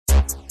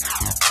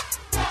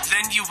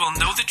you will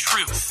know the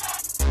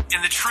truth,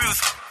 and the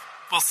truth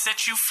will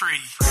set you free.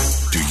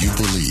 Do you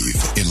believe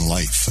in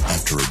life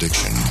after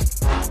addiction?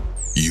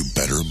 You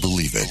better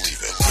believe it.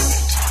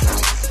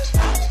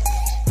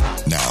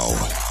 Now,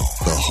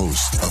 the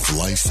host of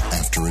Life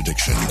After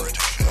Addiction.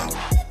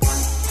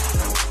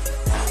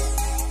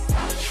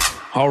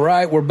 All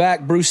right, we're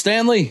back. Bruce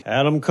Stanley.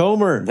 Adam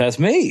Comer. That's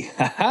me. You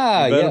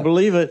better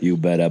believe it. You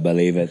better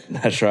believe it.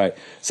 That's right.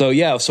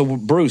 So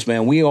Bruce,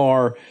 man, we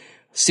are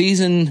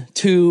Season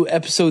 2,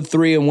 Episode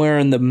 3, and we're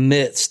in the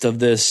midst of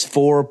this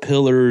 4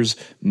 Pillars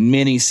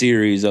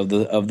mini-series of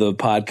the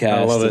podcast.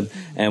 I love it.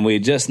 And we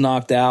just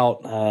knocked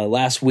out,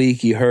 last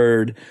week you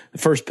heard the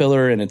first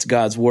pillar, and it's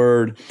God's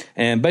Word.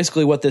 And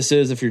basically what this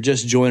is, if you're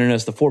just joining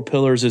us, the 4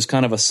 Pillars is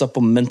kind of a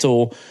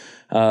supplemental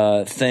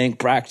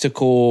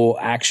practical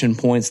action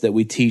points that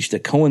we teach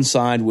that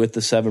coincide with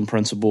the 7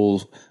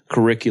 principles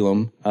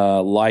curriculum,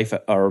 life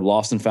or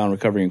lost and found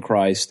recovery in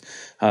Christ,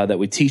 that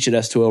we teach at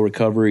S2L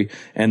Recovery.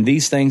 And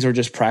these things are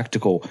just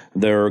practical.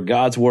 They're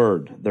God's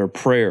Word, they're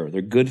prayer,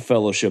 they're good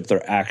fellowship,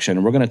 they're action.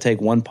 And we're going to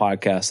take one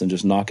podcast and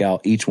just knock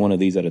out each one of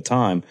these at a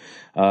time.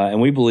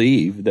 And we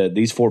believe that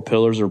these 4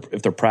 pillars are,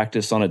 if they're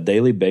practiced on a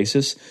daily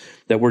basis,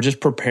 that we're just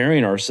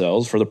preparing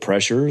ourselves for the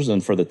pressures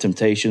and for the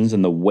temptations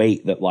and the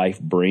weight that life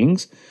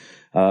brings.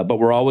 But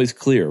we're always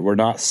clear. We're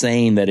not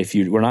saying that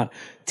we're not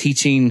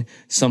teaching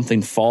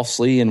something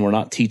falsely, and we're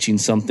not teaching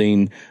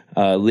something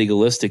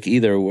legalistic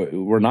either.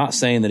 We're not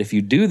saying that if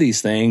you do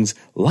these things,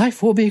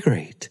 life will be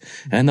great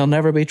and there'll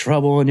never be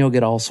trouble and you'll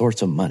get all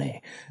sorts of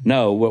money.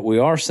 No, what we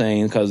are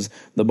saying, because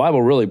the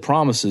Bible really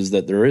promises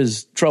that there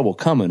is trouble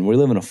coming. We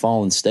live in a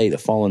fallen state, a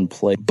fallen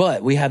place.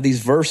 But we have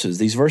these verses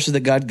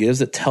that God gives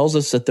that tells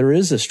us that there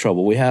is this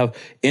trouble. We have,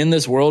 in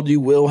this world you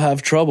will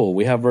have trouble.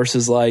 We have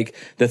verses like,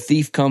 the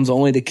thief comes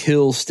only to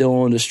kill,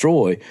 steal, and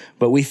destroy.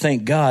 But we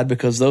thank God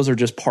because those are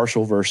just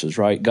partial verses,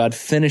 right? God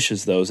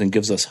finishes those and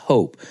gives us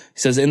hope. He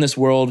says, in this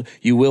world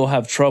you will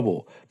have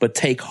trouble, but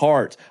take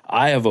heart,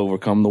 I have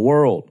overcome the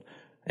world.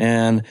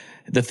 And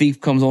the thief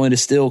comes only to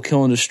steal,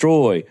 kill, and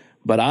destroy,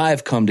 but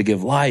I've come to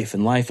give life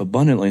and life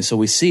abundantly. And so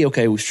we see,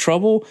 okay, it was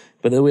trouble,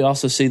 but then we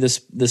also see this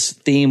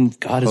theme,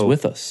 God is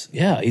with us.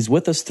 Yeah, he's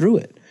with us through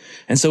it.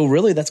 And so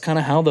really that's kind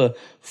of how the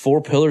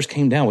 4 pillars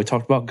came down. We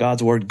talked about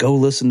God's Word. Go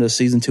listen to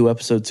Season 2,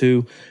 Episode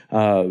 2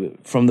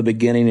 from the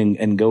beginning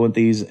and go with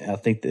these. I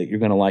think that you're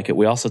going to like it.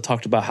 We also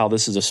talked about how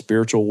this is a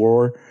spiritual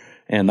war,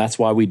 and that's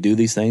why we do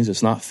these things.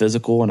 It's not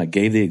physical, and I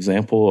gave the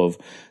example of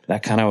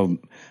that kind of,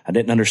 I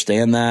didn't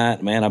understand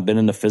that. Man, I've been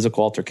in the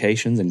physical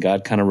altercations, and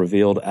God kind of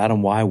revealed,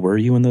 Adam, why were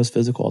you in those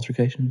physical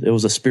altercations? It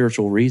was a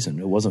spiritual reason.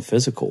 It wasn't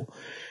physical.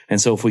 And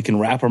so if we can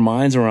wrap our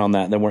minds around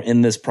that, then we're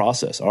in this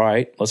process. All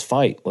right, let's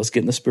fight. Let's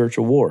get in the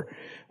spiritual war.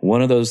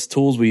 One of those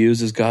tools we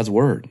use is God's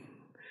Word.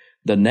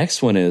 The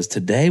next one is,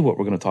 today what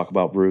we're going to talk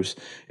about, Bruce,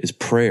 is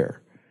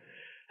prayer.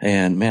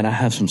 And man, I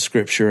have some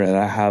scripture, and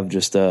I have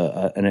just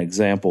an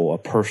example, a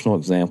personal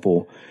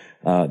example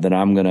that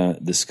I'm going to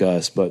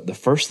discuss. But the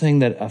first thing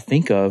that I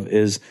think of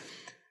is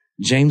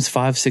James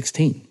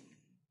 5:16.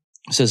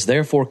 It says,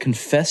 therefore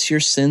confess your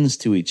sins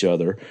to each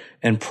other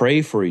and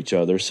pray for each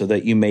other so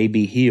that you may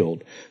be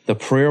healed. The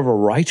prayer of a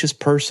righteous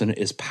person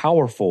is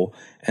powerful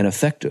and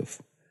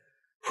effective.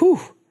 Whew.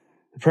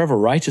 The prayer of a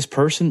righteous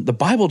person, the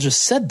Bible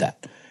just said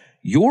that.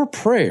 Your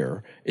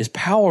prayer is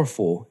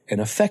powerful and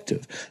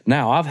effective.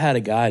 Now, I've had a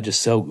guy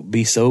just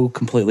be so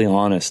completely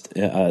honest.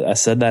 I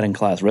said that in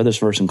class, read this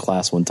verse in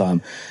class one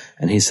time,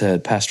 and he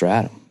said, Pastor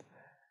Adam,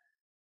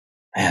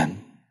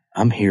 man,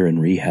 I'm here in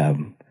rehab.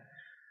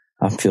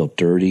 I feel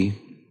dirty.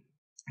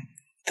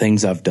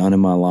 Things I've done in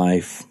my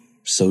life,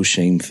 so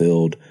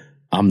shame-filled.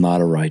 I'm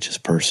not a righteous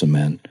person,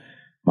 man.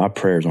 My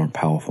prayers aren't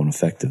powerful and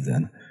effective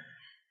then.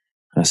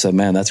 And I said,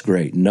 man, that's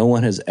great. No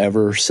one has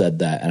ever said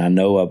that. And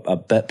I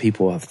bet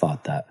people have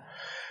thought that.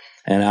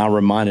 And I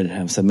reminded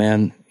him, I said,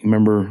 man, you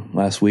remember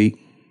last week,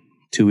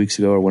 2 weeks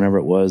ago, or whenever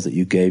it was, that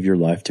you gave your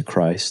life to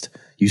Christ?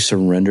 You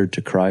surrendered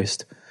to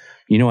Christ.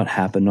 You know what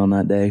happened on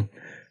that day?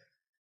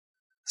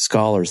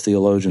 Scholars,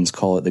 theologians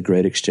call it the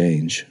great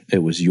exchange.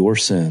 It was your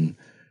sin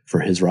for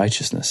his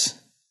righteousness.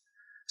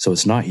 So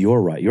it's not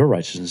your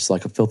righteousness is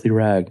like a filthy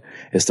rag.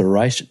 It's the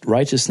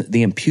righteousness,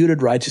 the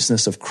imputed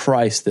righteousness of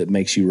Christ that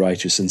makes you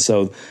righteous. And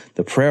so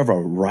the prayer of a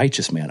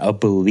righteous man, a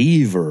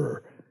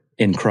believer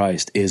in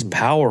Christ, is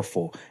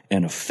powerful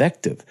and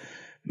effective.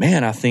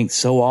 Man, I think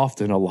so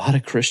often a lot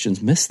of Christians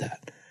miss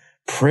that.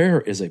 Prayer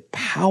is a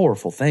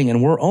powerful thing,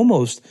 and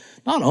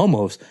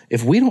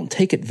if we don't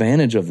take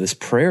advantage of this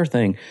prayer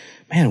thing,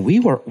 man,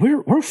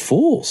 we're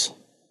fools.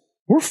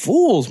 We're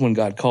fools when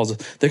God calls us.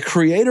 The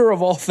creator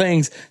of all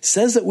things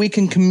says that we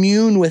can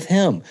commune with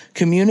him,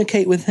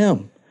 communicate with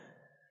him.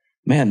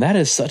 Man, that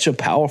is such a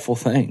powerful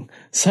thing.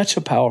 Such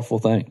a powerful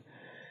thing.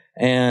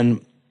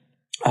 And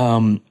do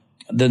you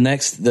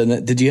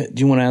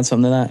want to add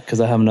something to that?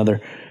 Because I have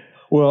another.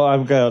 Well,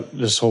 I've got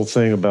this whole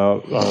thing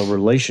about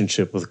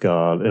relationship with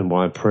God and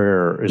why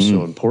prayer is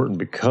so important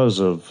because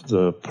of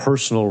the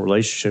personal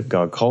relationship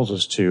God calls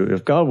us to.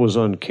 If God was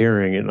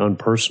uncaring and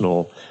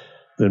unpersonal,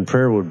 then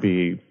prayer would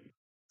be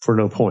for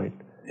no point.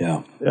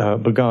 Yeah.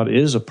 But God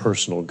is a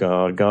personal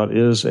God. God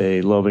is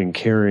a loving,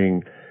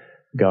 caring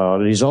God.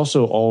 And he's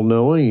also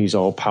all-knowing. He's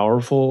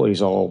all-powerful.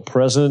 He's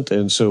all-present.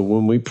 And so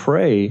when we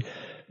pray,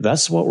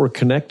 that's what we're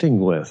connecting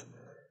with.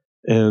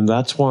 And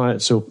that's why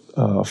it's so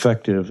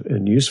effective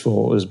and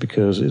useful, is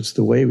because it's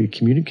the way we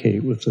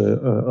communicate with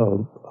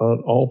an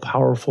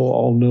all-powerful,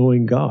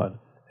 all-knowing God.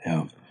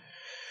 Yeah.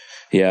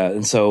 Yeah.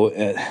 And so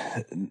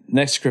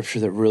next scripture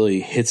that really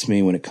hits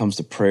me when it comes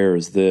to prayer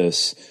is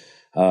this.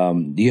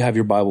 Do you have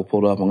your Bible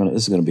pulled up?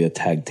 This is going to be a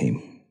tag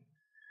team.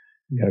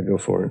 Yeah, go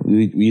for it.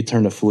 You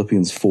turn to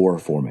Philippians 4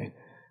 for me.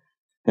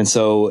 And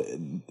so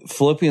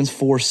Philippians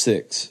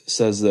 4:6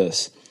 says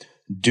this.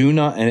 Do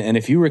not, and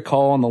if you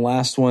recall on the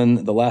last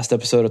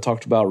episode, I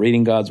talked about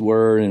reading God's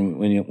word, and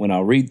when I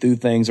read through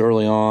things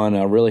early on,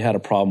 I really had a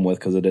problem with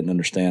because I didn't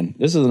understand.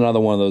 This is another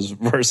one of those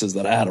verses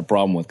that I had a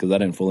problem with because I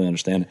didn't fully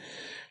understand it.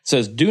 It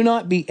says, do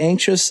not be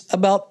anxious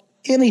about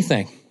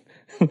anything.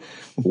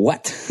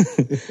 What?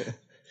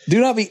 Do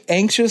not be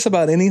anxious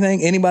about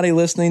anything. Anybody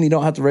listening, you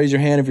don't have to raise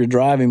your hand if you're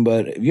driving,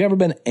 but have you ever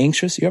been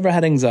anxious? You ever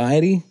had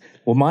anxiety?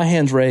 Well, my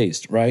hand's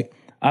raised, right?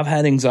 I've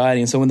had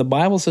anxiety. And so when the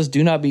Bible says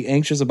do not be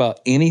anxious about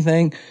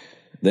anything,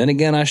 then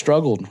again, I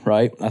struggled,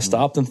 right? I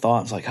stopped and thought,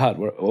 I was like, God,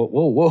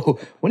 whoa,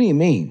 what do you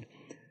mean?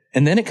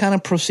 And then it kind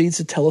of proceeds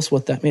to tell us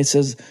what that means. It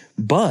says,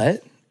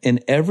 but in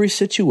every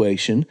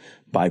situation,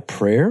 by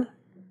prayer,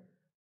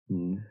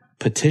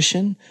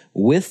 petition,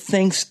 with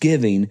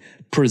thanksgiving,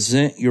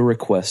 present your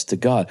request to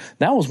God.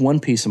 That was one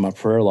piece of my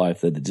prayer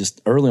life that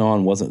just early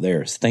on wasn't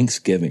there. It's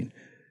thanksgiving,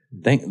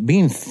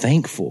 being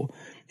thankful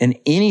in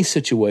any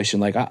situation.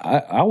 Like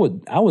I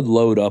would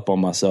load up on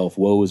myself.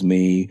 Woe is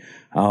me.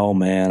 Oh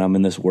man, I'm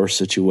in this worst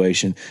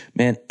situation.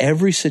 Man,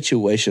 every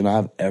situation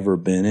I've ever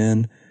been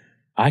in,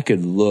 I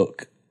could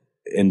look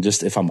and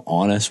just, if I'm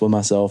honest with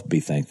myself,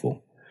 be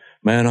thankful.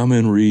 Man, I'm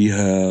in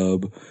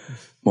rehab.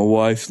 My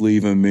wife's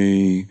leaving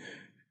me.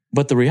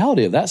 But the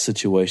reality of that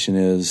situation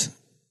is,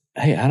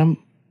 hey, Adam,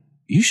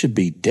 you should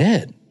be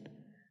dead.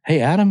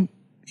 Hey, Adam,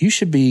 you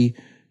should be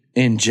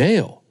in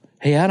jail.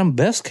 Hey, Adam,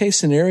 best case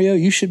scenario,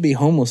 you should be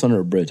homeless under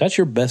a bridge. That's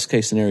your best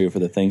case scenario for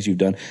the things you've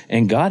done.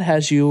 And God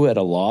has you at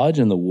a lodge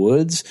in the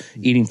woods,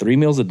 eating 3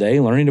 meals a day,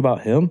 learning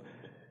about him.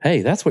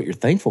 Hey, that's what you're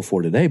thankful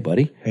for today,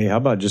 buddy. Hey, how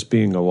about just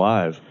being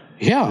alive?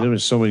 Yeah. There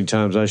was so many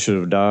times I should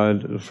have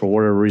died. For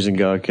whatever reason,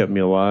 God kept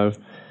me alive.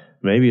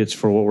 Maybe it's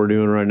for what we're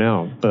doing right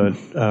now, but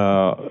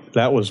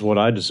that was what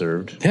I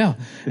deserved. Yeah.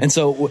 And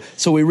so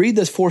we read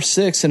this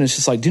 4:6, and it's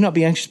just like, do not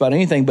be anxious about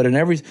anything, but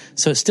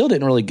so it still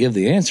didn't really give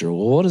the answer.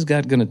 Well, what is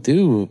God going to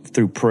do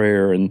through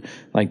prayer and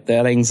like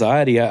that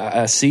anxiety?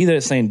 I see that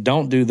it's saying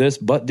don't do this,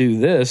 but do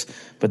this,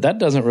 but that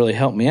doesn't really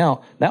help me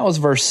out. That was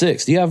verse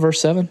 6. Do you have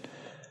verse 7?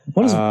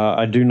 What is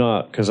I do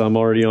not, because I'm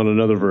already on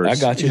another verse. I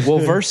got you. Well,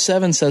 verse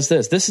 7 says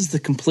this. This is the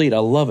complete. I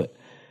love it.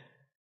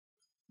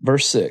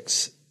 Verse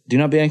 6. Do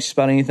not be anxious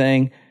about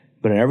anything,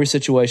 but in every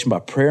situation, by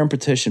prayer and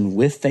petition,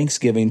 with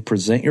thanksgiving,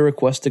 present your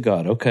request to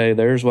God. Okay,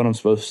 there's what I'm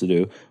supposed to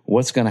do.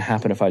 What's going to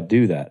happen if I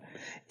do that?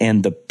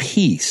 And the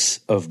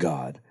peace of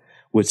God,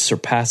 which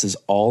surpasses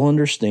all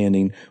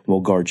understanding,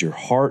 will guard your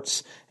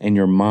hearts and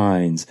your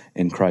minds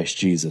in Christ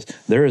Jesus.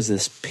 There is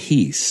this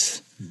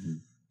peace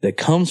that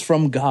comes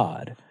from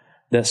God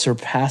that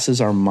surpasses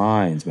our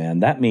minds, man.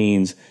 That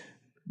means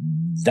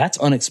that's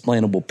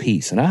unexplainable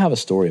peace. And I have a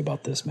story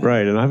about this, man.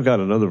 Right, and I've got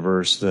another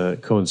verse that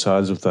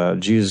coincides with that.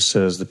 Jesus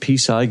says, the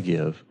peace I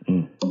give,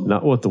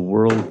 not what the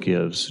world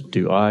gives,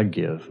 do I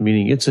give.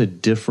 Meaning it's a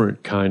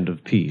different kind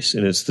of peace.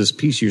 And it's this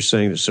peace you're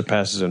saying that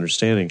surpasses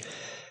understanding.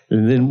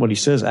 And then what he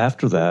says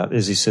after that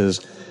is he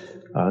says,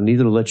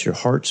 neither let your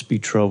hearts be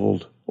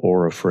troubled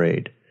or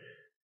afraid.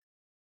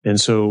 And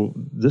so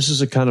this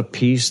is a kind of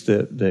peace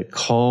that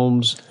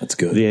calms That's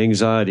good. The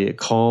anxiety.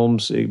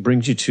 It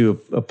brings you to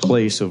a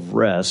place of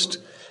rest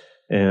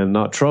and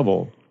not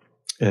trouble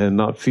and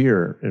not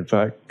fear. In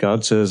fact,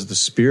 God says, the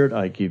spirit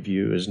I give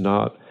you is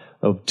not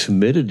of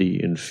timidity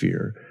and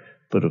fear,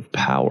 but of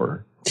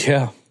power.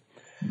 Yeah.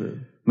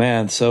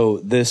 Man, so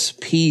this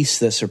peace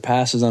that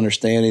surpasses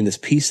understanding, this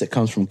peace that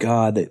comes from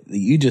God that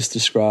you just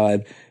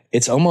described,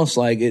 it's almost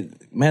like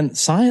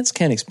science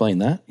can't explain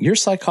that. Your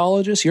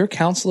psychologist, your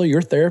counselor,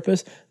 your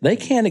therapist, they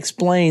can't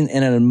explain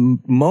in a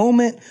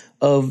moment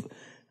of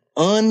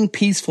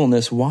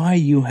unpeacefulness why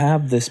you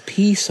have this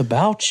peace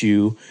about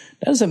you.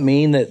 Doesn't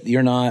mean that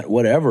you're not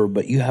whatever,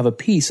 but you have a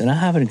peace. And I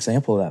have an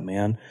example of that,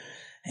 man.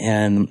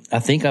 And I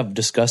think I've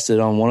discussed it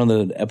on one of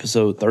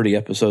the 30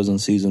 episodes in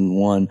season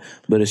 1,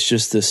 but it's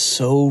just this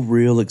so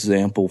real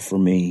example for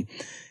me.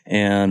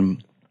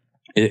 And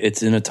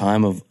it's in a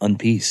time of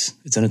unpeace.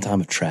 It's in a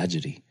time of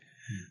tragedy.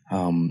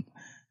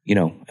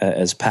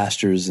 As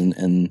pastors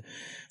and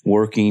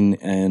working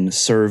and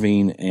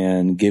serving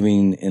and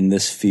giving in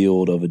this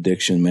field of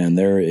addiction, man,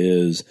 there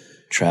is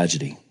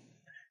tragedy.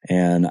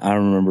 And I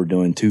remember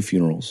doing 2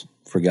 funerals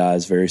for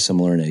guys very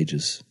similar in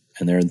ages,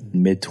 and they're in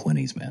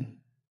mid-20s, man.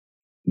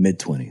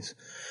 Mid-20s.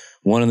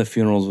 One of the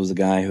funerals was a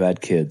guy who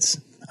had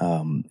kids.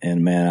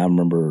 And man, I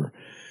remember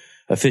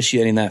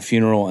officiating that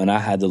funeral, and I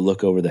had to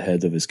look over the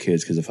heads of his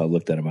kids because if I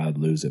looked at them, I would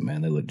lose it,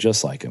 man. They looked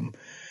just like him.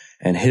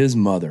 And his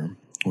mother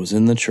was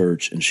in the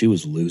church, and she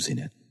was losing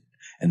it.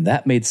 And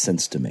that made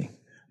sense to me.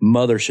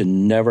 Mother should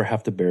never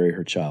have to bury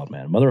her child,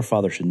 man. Mother or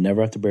father should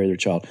never have to bury their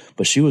child,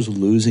 but she was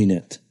losing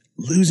it.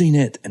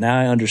 And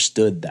I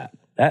understood that.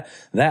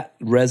 That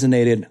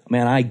resonated.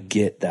 Man, I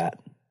get that.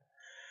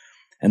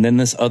 And then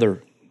this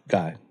other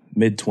guy,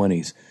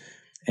 mid-20s,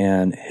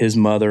 and his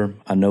mother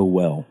I know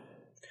well.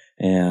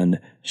 And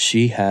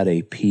she had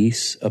a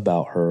peace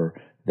about her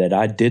that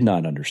I did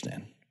not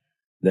understand.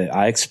 That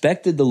I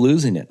expected the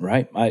losing it,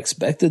 right? I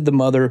expected the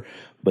mother,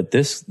 but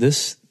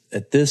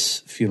at this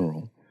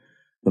funeral,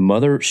 the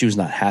mother, she was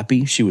not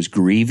happy. She was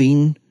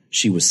grieving.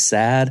 She was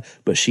sad,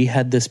 but she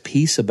had this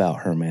peace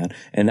about her, man.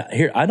 And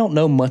here, I don't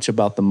know much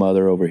about the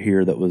mother over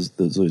here that was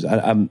losing.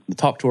 I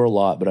talked to her a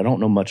lot, but I don't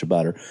know much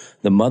about her.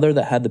 The mother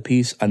that had the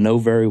peace, I know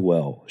very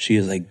well. She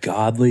is a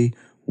godly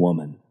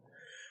woman.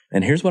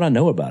 And here's what I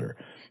know about her.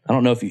 I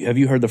don't know if have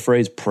you heard the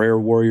phrase prayer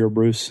warrior,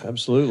 Bruce?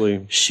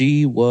 Absolutely.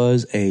 She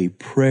was a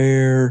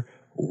prayer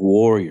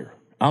warrior.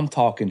 I'm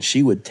talking,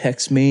 she would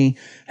text me.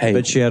 Hey, I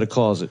bet she had a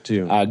closet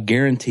too. I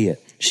guarantee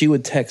it. She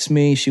would text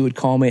me. She would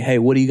call me. Hey,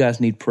 what do you guys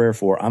need prayer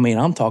for? I mean,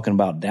 I'm talking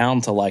about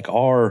down to like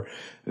our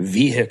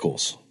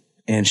vehicles.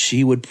 And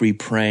she would be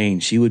praying.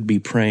 She would be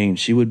praying.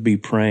 She would be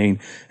praying.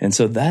 And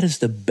so that is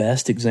the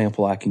best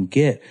example I can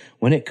get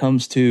when it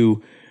comes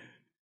to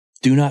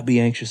do not be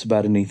anxious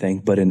about anything,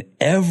 but in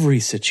every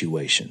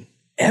situation,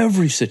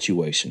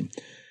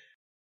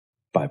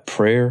 by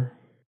prayer,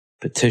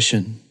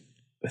 petition,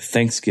 with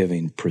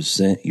thanksgiving,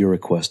 present your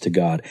request to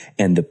God,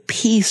 and the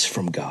peace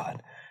from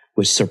God,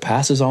 which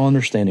surpasses all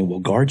understanding,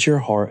 will guard your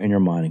heart and your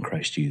mind in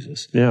Christ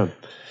Jesus. Yeah.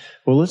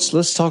 Well,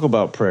 let's talk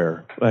about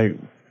prayer, like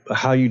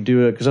how you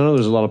do it, because I know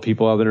there's a lot of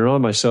people out there, and I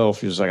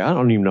myself is like, I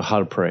don't even know how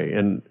to pray,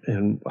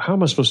 and how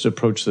am I supposed to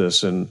approach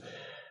this? And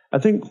I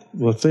think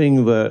the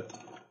thing that,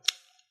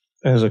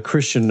 as a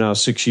Christian now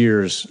 6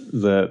 years,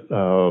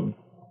 that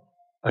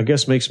I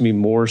guess makes me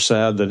more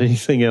sad than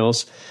anything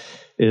else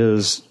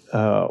is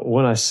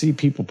when I see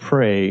people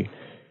pray,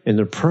 and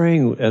they're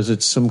praying as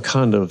it's some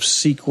kind of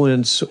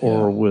sequence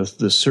or with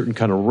this certain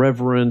kind of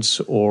reverence,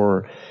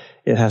 or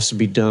it has to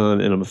be done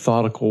in a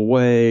methodical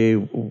way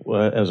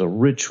as a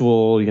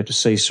ritual. You have to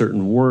say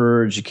certain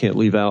words. You can't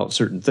leave out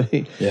certain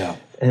things. Yeah.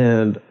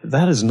 And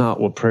that is not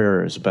what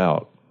prayer is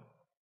about.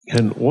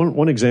 And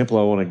one example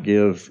I want to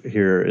give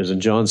here is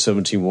in John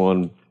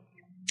 17:1,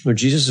 where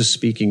Jesus is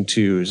speaking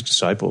to his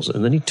disciples,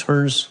 and then he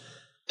turns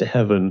to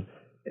heaven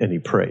and he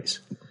prays.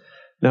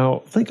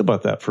 Now, think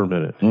about that for a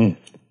minute.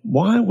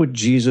 Why would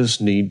Jesus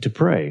need to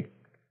pray?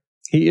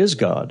 He is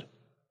God,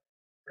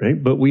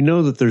 right? But we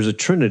know that there's a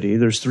Trinity.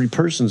 There's three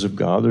persons of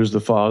God. There's the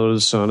Father,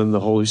 the Son, and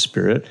the Holy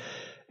Spirit,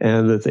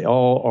 and that they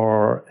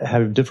all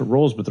have different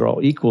roles, but they're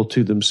all equal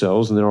to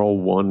themselves, and they're all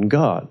one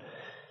God.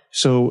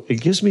 So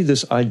it gives me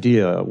this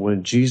idea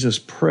when Jesus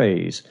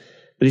prays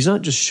that he's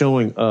not just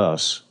showing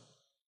us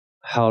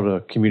how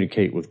to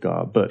communicate with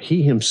God, but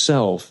he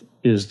himself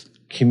is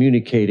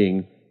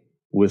communicating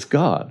with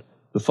God,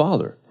 the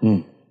Father.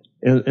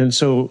 And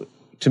so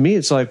to me,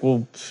 it's like,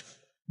 well,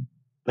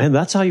 man,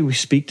 that's how we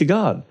speak to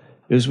God,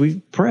 is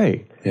we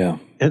pray. Yeah.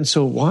 And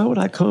so why would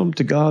I come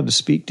to God to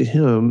speak to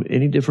him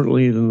any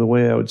differently than the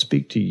way I would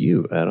speak to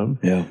you, Adam?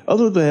 Yeah.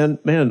 Other than,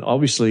 man,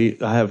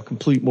 obviously I have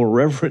complete more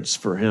reverence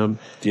for him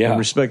and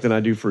respect than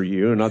I do for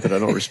you. And not that I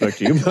don't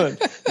respect you,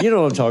 but you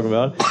know what I'm talking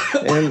about.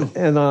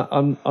 And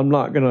I'm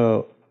not going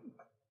to,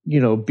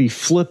 be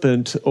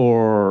flippant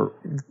or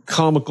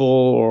comical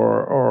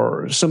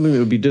or something that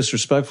would be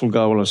disrespectful to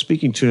God when I'm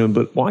speaking to him.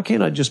 But why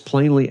can't I just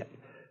plainly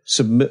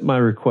submit my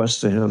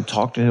request to him,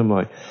 talk to him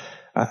like,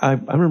 I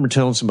remember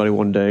telling somebody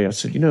one day, I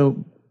said,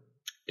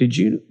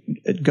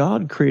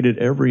 God created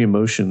every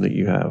emotion that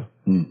you have,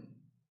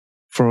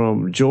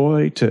 from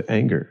joy to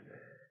anger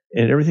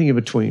and everything in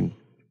between.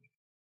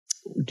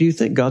 Do you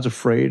think God's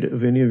afraid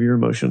of any of your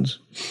emotions?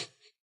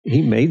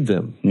 He made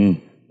them.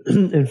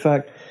 In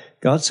fact,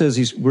 God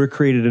says we're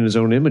created in his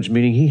own image,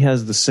 meaning he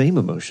has the same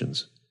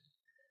emotions.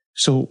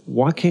 So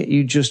why can't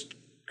you just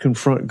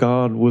confront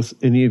God with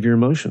any of your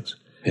emotions?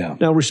 Yeah.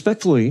 Now,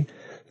 respectfully,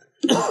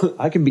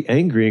 I can be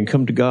angry and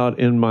come to God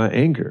in my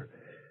anger,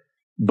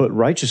 but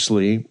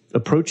righteously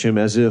approach him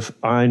as if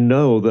I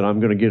know that I'm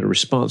going to get a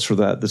response for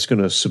that's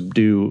going to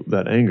subdue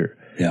that anger.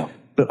 Yeah.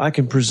 But I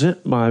can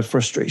present my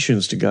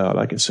frustrations to God.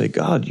 I can say,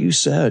 God, you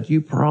said, you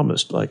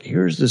promised, like,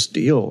 here's this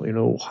deal,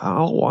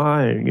 how,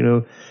 why,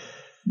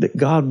 that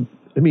God,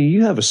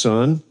 you have a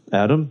son,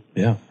 Adam.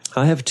 Yeah.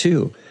 I have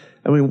two.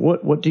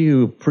 What do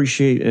you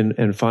appreciate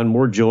and find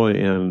more joy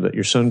in, that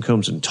your son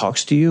comes and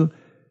talks to you?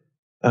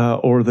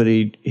 Or that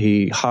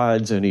he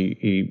hides and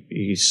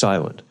he's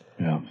silent.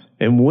 Yeah.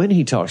 And when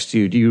he talks to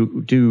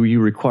you, do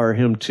you require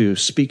him to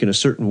speak in a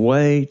certain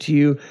way to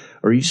you,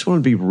 or you just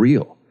want to be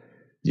real?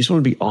 You just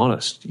want to be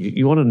honest.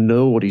 You want to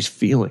know what he's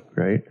feeling,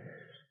 right?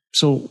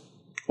 So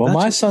Well,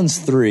 my son's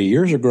 3.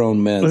 Yours are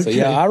grown men. So, Okay.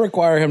 yeah, I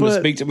require him to But-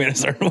 speak to me in a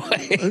certain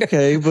way.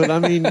 Okay, but I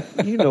mean,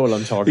 you know what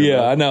I'm talking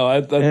Yeah, about. I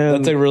know.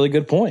 That's a really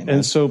good point. man.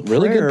 And so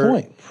really good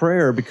point.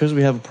 Prayer, because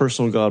we have a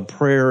personal God,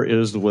 prayer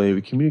is the way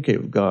we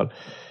communicate with God.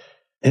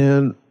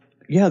 And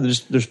yeah,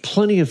 there's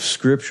plenty of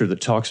scripture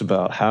that talks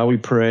about how we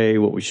pray,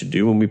 what we should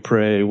do when we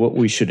pray, what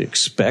we should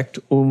expect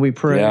when we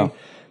pray, Yeah.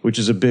 which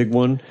is a big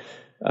one.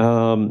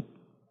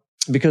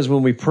 Because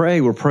when we pray,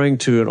 we're praying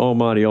to an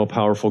almighty,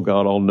 all-powerful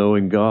God,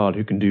 all-knowing God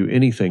who can do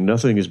anything.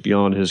 Nothing is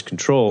beyond his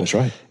control. That's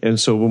right. And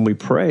so when we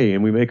pray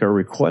and we make our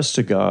requests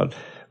to God,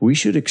 we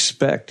should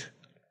expect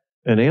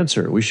an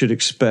answer. We should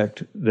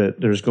expect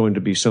that there's going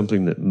to be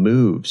something that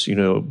moves. You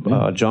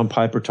know, John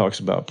Piper talks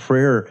about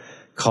prayer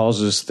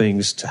causes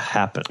things to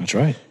happen. That's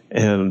right.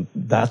 And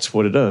that's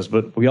what it does.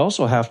 But we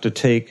also have to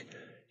take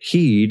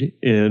heed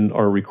in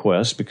our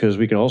requests, because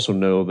we can also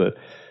know that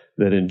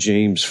in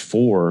James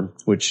 4,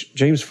 which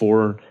James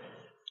 4,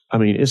 I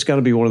mean, it's got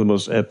to be one of the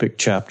most epic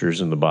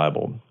chapters in the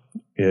Bible.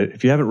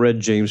 If you haven't read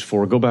James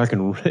 4, go back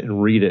and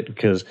read it,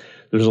 because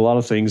there's a lot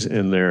of things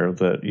in there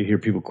that you hear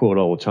people quote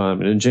all the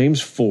time. And in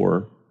James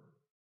 4,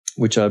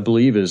 which I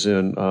believe is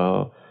in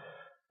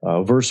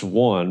verse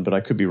 1, but I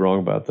could be wrong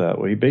about that,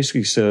 well, he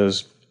basically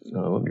says,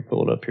 let me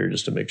pull it up here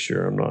just to make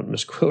sure I'm not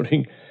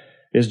misquoting.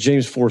 It's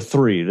James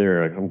 4:3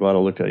 there. I'm glad I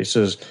looked at it. He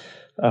says,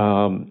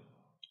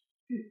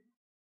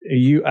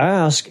 you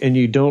ask and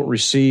you don't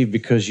receive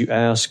because you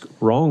ask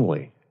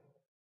wrongly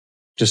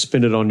to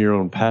spend it on your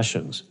own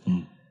passions.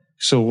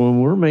 So when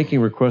we're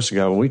making requests to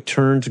God, when we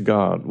turn to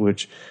God,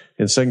 which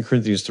in 2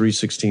 Corinthians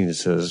 3:16 it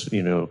says,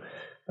 you know,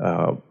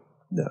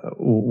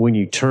 when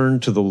you turn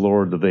to the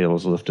Lord, the veil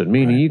is lifted.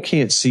 Meaning you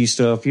can't see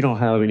stuff, you don't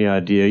have any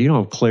idea, you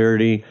don't have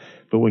clarity.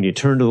 But when you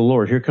turn to the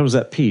Lord, here comes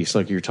that peace,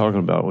 like you're talking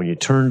about. When you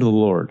turn to the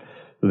Lord,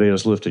 the veil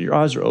is lifted. Your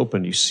eyes are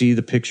open. You see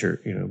the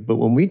picture, you know. But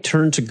when we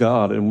turn to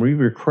God and we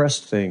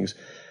request things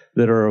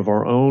that are of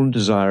our own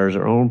desires,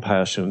 our own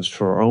passions,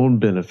 for our own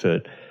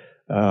benefit,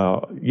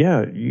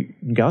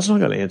 God's not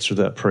going to answer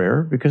that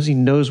prayer, because he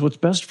knows what's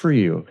best for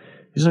you.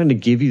 He's not going to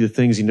give you the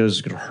things he knows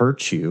is going to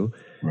hurt you.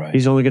 Right.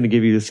 He's only going to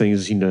give you the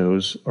things he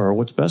knows are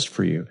what's best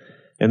for you.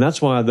 And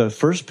that's why the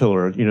first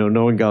pillar, you know,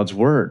 knowing God's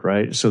word,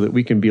 right? So that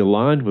we can be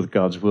aligned with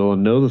God's will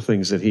and know the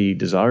things that he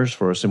desires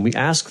for us. And we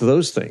ask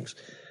those things.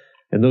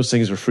 And those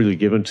things are freely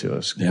given to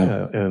us.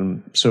 Yeah.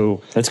 And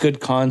so That's good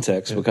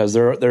context, because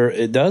there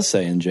it does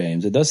say in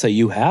James, it does say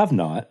you have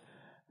not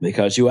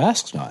because you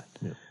ask not.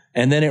 Yeah.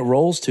 And then it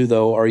rolls to,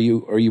 though, are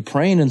you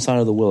praying inside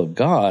of the will of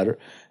God?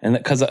 And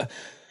because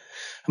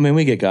I mean,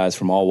 we get guys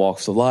from all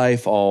walks of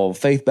life, all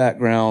faith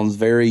backgrounds,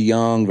 very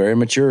young, very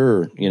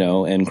mature, you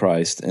know, in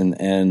Christ.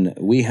 And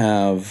we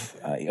have,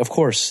 of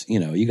course, you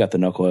know, you got the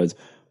knuckleheads.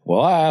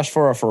 Well, I asked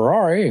for a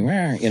Ferrari,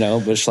 you know,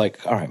 but it's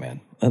like, all right, man,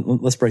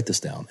 let's break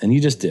this down. And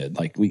you just did.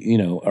 Like, you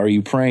know, are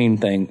you praying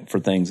for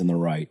things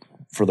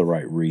for the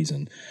right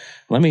reason?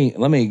 Let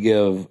me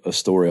give a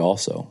story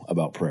also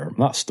about prayer.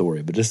 Not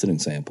story, but just an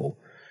example.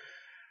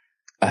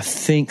 I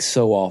think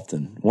so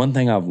often, one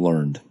thing I've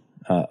learned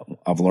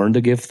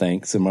to give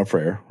thanks in my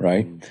prayer,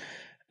 right?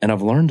 And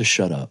I've learned to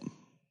shut up.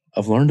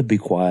 I've learned to be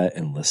quiet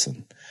and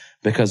listen,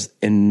 because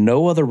in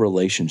no other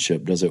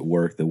relationship does it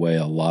work the way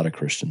a lot of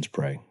Christians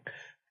pray.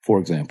 For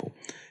example,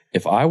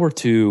 if I were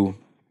to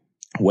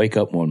wake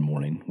up one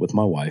morning with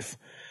my wife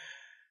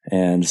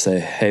and say,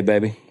 hey,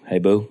 baby, hey,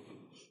 boo,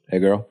 hey,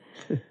 girl,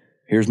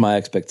 here's my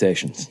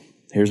expectations.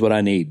 Here's what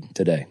I need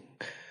today.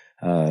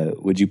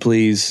 Would you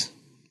please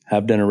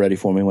have dinner ready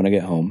for me when I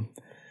get home?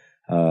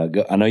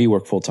 I know you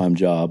work full-time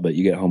job, but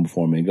you get home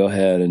before me. Go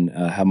ahead and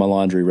have my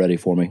laundry ready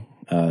for me,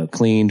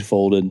 cleaned,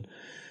 folded.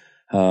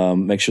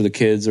 Make sure the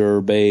kids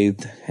are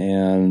bathed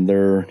and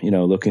they're, you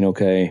know, looking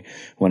okay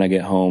when I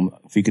get home.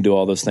 If you could do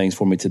all those things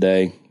for me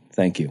today,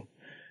 thank you.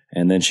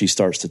 And then she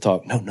starts to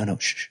talk. No,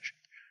 shh.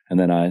 And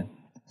then I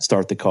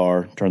start the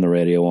car, turn the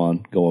radio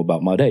on, go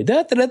about my day.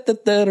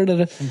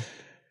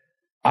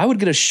 I would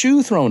get a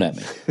shoe thrown at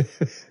me.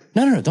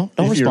 No, don't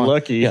respond. You're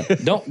lucky. Yeah,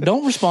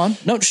 don't respond.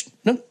 No,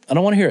 I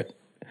don't want to hear it.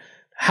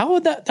 How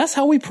would that's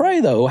how we pray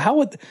though. How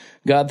would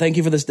God, thank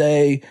you for this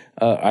day.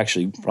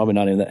 Actually, probably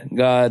not even that.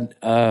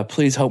 God,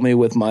 please help me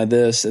with my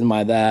this and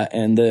my that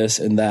and this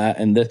and that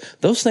and this.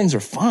 Those things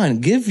are fine.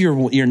 Give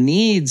your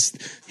needs.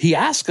 He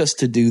asked us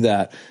to do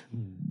that.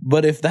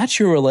 But if that's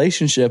your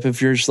relationship,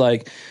 if you're just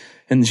like,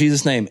 in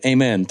Jesus' name,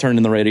 amen,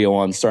 turning the radio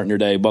on, starting your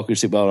day, buckle your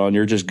seatbelt on,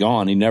 you're just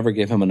gone. You never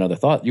give him another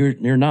thought.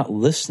 You're not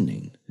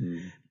listening.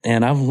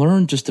 And I've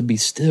learned just to be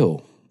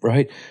still,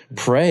 right?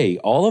 Pray.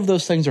 All of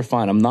those things are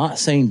fine. I'm not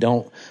saying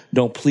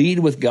don't plead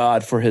with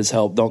God for his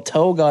help. Don't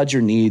tell God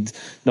your needs.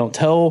 Don't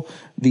tell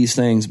these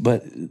things.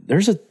 But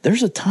there's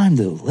a time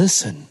to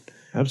listen.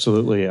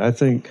 Absolutely. I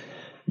think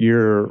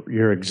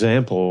your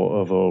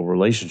example of a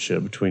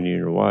relationship between you and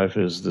your wife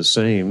is the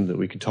same that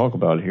we could talk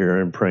about here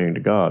in praying to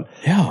God.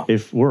 Yeah.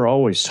 If we're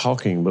always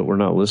talking but we're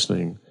not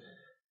listening,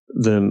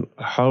 then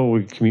how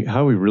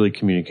are we really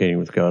communicating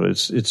with God?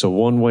 It's a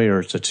one-way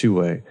or it's a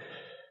two-way.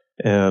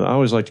 And I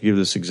always like to give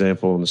this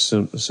example in a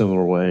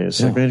similar way.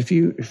 It's like, man, if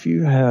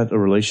you had a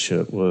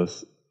relationship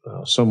with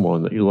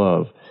someone that you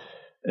love,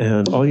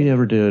 and all you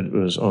ever did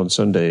was on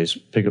Sundays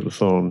pick up the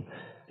phone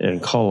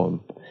and call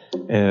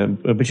them,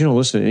 but you don't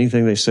listen to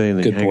anything they say, and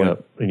then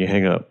you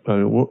hang up. I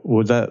mean,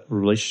 would that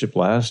relationship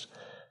last?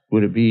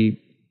 Would it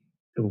be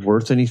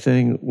worth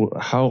anything?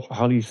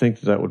 How do you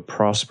think that would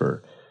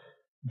prosper?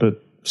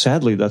 But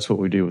sadly, that's what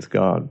we do with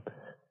God.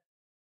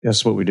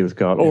 That's what we do with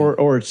God. Yeah.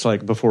 Or it's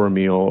like before a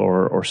meal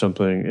or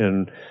something,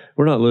 and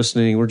we're not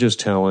listening, we're just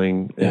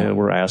telling, and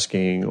we're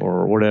asking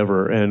or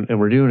whatever, and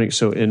we're doing it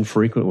so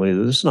infrequently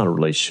that this is not a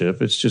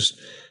relationship.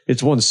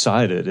 It's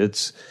one-sided.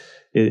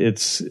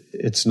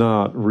 It's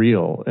not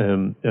real.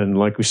 And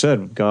like we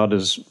said, God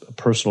is a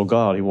personal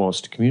God. He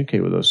wants to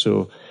communicate with us.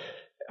 So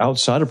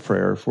outside of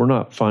prayer, if we're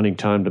not finding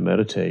time to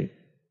meditate,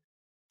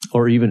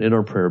 or even in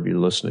our prayer be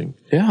listening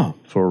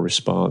for a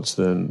response,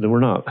 then we're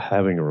not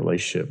having a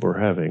relationship. We're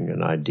having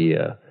an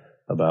idea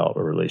about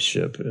a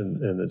relationship,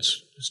 and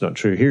it's not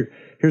true.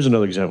 Here's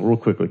another example real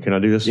quickly. Can I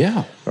do this?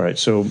 Yeah. All right.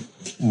 So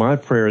my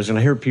prayer is, and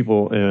I hear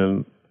people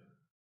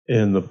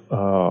in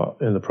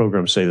the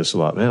program say this a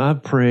lot, man,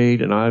 I've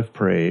prayed and I've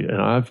prayed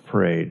and I've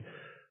prayed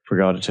for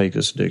God to take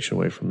this addiction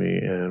away from me,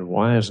 and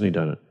why hasn't he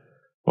done it?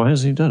 Why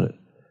hasn't he done it?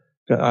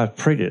 I've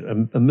prayed it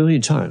a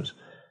million times.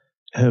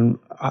 And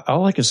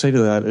all I can say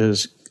to that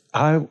is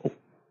I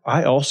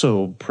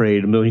also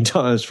prayed a million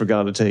times for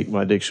God to take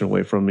my addiction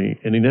away from me,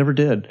 and he never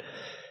did.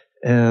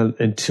 And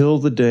until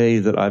the day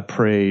that I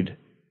prayed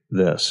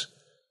this,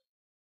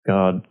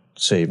 God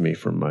saved me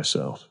from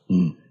myself.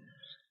 And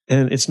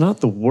it's not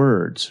the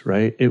words,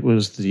 right? It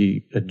was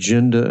the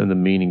agenda and the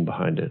meaning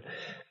behind it.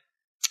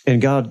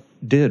 And God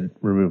did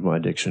remove my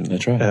addiction.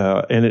 That's right.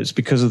 And it's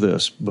because of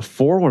this.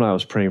 Before, when I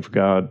was praying for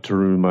God to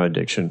remove my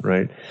addiction,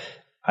 right,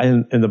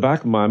 in the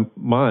back of my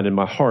mind, in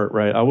my heart,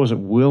 right, I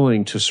wasn't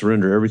willing to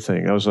surrender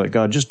everything. I was like,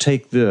 God, just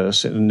take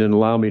this and then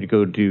allow me to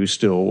go do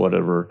still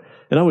whatever.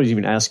 And I wasn't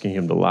even asking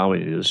him to allow me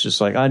to do this.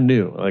 Just like I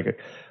knew, like,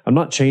 I'm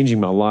not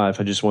changing my life.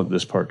 I just want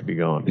this part to be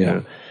gone. Yeah. You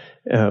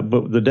know?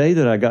 But the day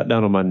that I got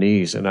down on my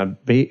knees and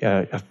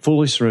I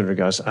fully surrendered,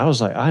 guys, I was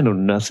like, I know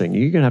nothing.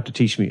 You're going to have to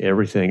teach me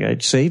everything.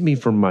 Save me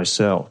from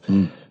myself.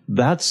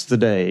 That's the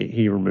day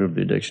he removed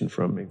the addiction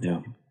from me.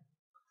 Yeah.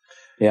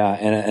 Yeah,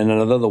 and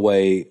another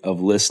way of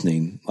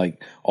listening,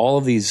 like all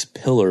of these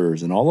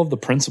pillars and all of the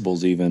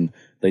principles even,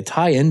 they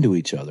tie into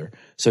each other.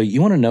 So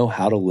you want to know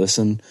how to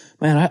listen.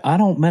 Man, I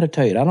don't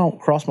meditate. I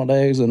don't cross my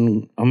legs,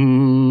 and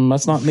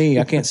that's not me.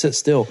 I can't sit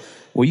still.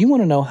 Well, you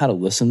want to know how to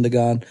listen to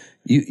God.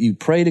 You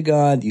pray to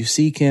God. You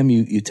seek him.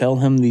 You tell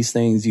him these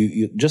things.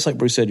 You just like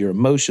Bruce said, your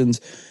emotions.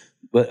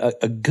 But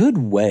a good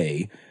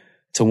way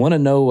to want to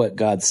know what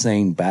God's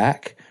saying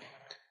back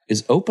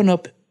is open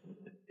up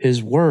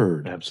his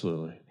word.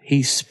 Absolutely.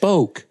 He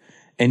spoke.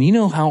 And you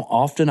know how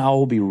often I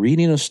will be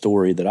reading a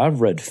story that I've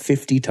read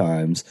 50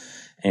 times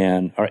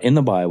and are in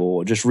the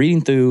Bible, just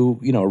reading through,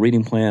 a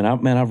reading plan.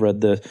 I've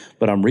read this,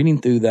 but I'm reading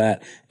through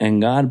that,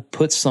 and God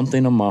puts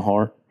something on my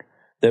heart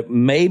that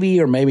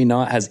maybe or maybe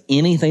not has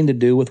anything to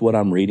do with what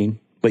I'm reading,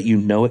 but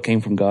it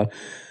came from God.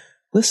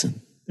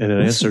 Listen. And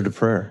an answer to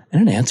prayer.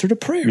 And an answer to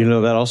prayer.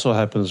 That also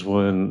happens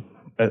when,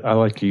 I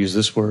like to use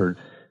this word,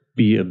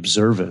 be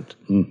observant.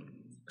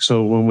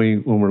 So when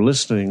we're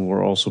listening,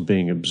 we're also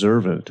being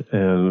observant.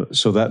 And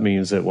so that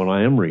means that when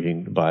I am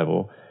reading the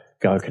Bible,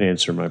 God can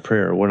answer my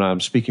prayer. When I'm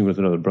speaking with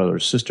another brother or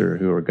sister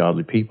who are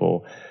godly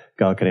people,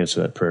 God can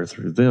answer that prayer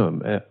through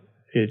them.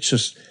 It's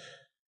just,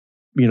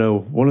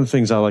 one of the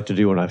things I like to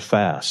do when I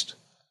fast,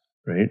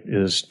 right,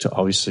 is to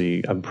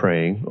obviously I'm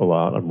praying a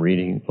lot, I'm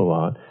reading a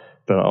lot,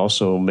 but I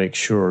also make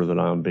sure that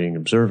I'm being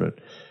observant.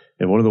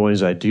 And one of the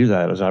ways I do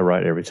that is I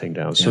write everything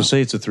down. So say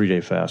it's a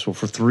 3-day fast. Well,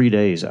 for 3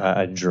 days,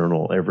 I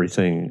journal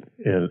everything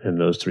in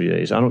those 3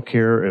 days. I don't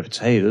care if it's,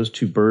 hey, those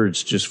two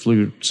birds just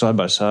flew side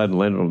by side and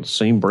landed on the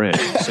same branch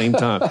at the same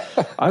time.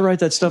 I write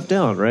that stuff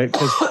down, right?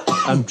 Because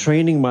I'm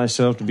training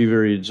myself to be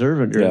very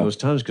observant during those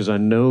times, because I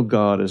know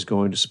God is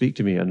going to speak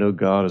to me. I know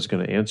God is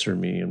going to answer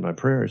me in my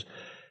prayers.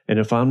 And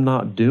if I'm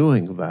not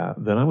doing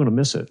that, then I'm going to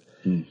miss it.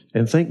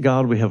 And thank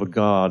God we have a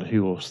God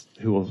who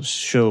will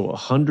show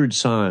 100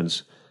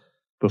 signs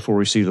before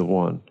we see the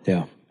one.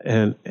 Yeah.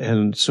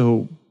 And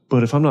so,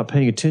 but if I'm not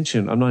paying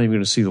attention, I'm not even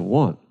going to see the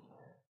one,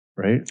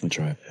 right? That's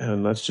right.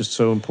 And that's just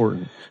so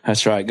important.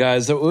 That's right,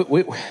 guys.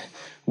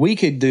 We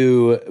could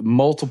do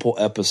multiple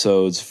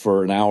episodes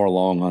for an hour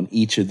long on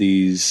each of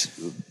these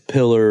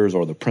pillars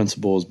or the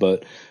principles,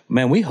 but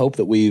man, we hope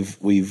that we've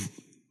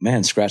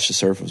scratched the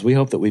surface. We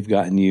hope that we've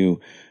gotten you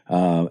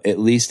at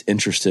least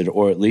interested,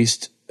 or at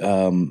least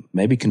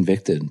maybe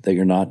convicted that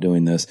you're not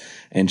doing this.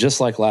 And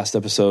just like last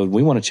episode,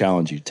 we want to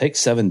challenge you. Take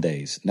 7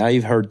 days. Now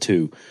you've heard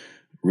 2.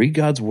 Read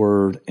God's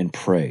word and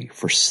pray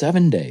for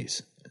 7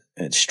 days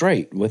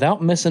straight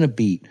without missing a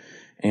beat,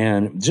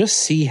 and just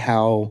see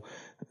how,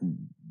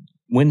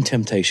 when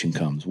temptation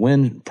comes,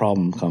 when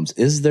problem comes,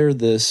 is there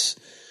this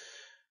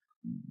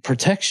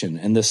protection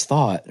and this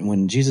thought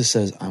when Jesus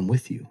says, I'm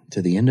with you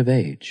to the end of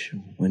age,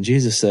 when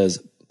Jesus says,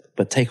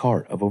 but take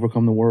heart, I've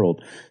overcome the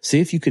world. See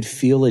if you could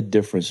feel a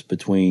difference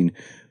between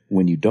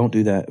when you don't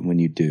do that and when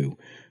you do.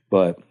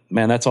 But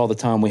man, that's all the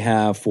time we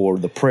have for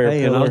the prayer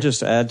pillar. And I'll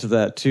just add to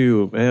that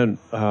too, man.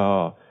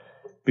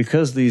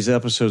 Because these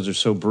episodes are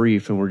so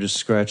brief and we're just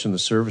scratching the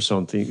surface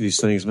on these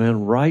things,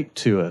 man, write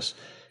to us,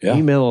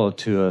 email it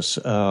to us,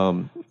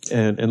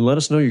 and let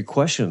us know your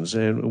questions.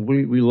 And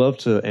we love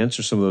to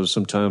answer some of those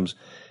sometimes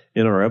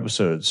in our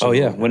episodes. So,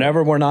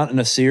 whenever we're not in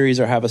a series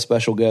or have a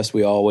special guest,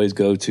 we always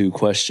go to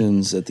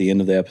questions at the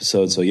end of the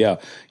episode. So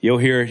you'll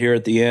hear it here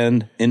at the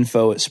end.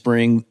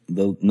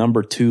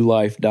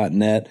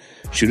 info@spring2life.net.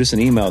 Shoot us an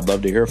email. I'd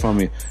love to hear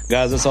from you.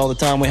 Guys, that's all the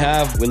time we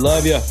have. We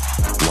love you.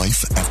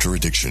 Life After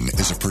Addiction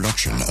is a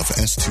production of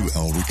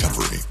S2L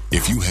Recovery.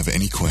 If you have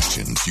any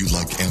questions you'd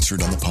like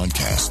answered on the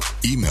podcast,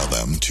 email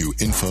them to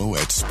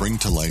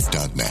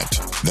info@spring2life.net.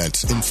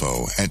 That's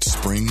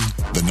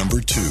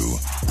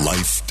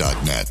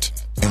info@spring2life.net.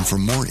 And for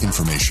more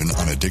information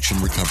on addiction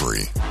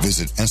recovery,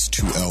 visit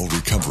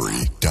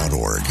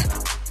s2lrecovery.org.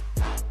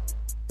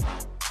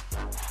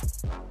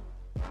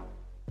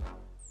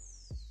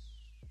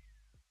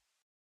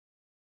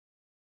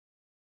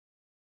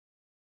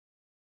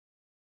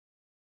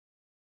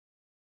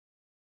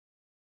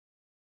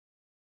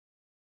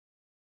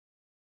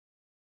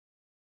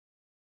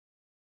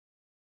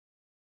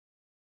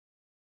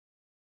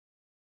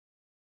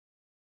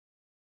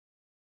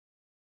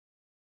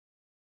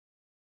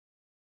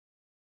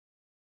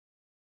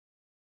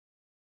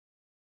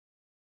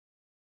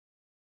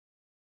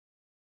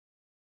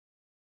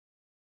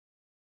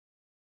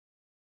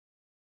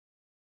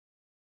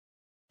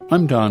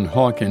 I'm Don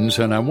Hawkins,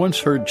 and I once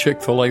heard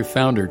Chick-fil-A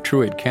founder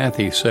Truett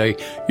Cathy say,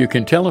 "You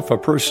can tell if a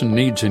person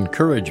needs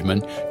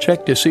encouragement,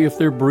 check to see if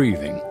they're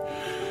breathing."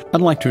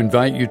 I'd like to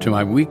invite you to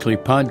my weekly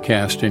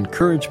podcast,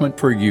 Encouragement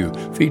for You,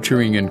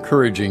 featuring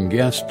encouraging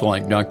guests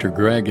like Dr.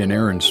 Greg and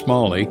Aaron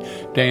Smalley,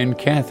 Dan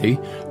Cathy,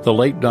 the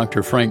late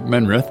Dr. Frank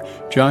Menrith,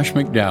 Josh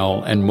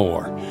McDowell, and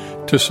more.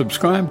 To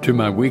subscribe to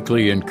my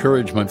weekly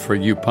Encouragement for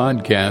You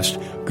podcast,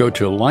 go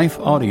to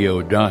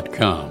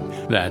lifeaudio.com.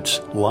 That's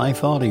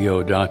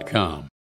lifeaudio.com.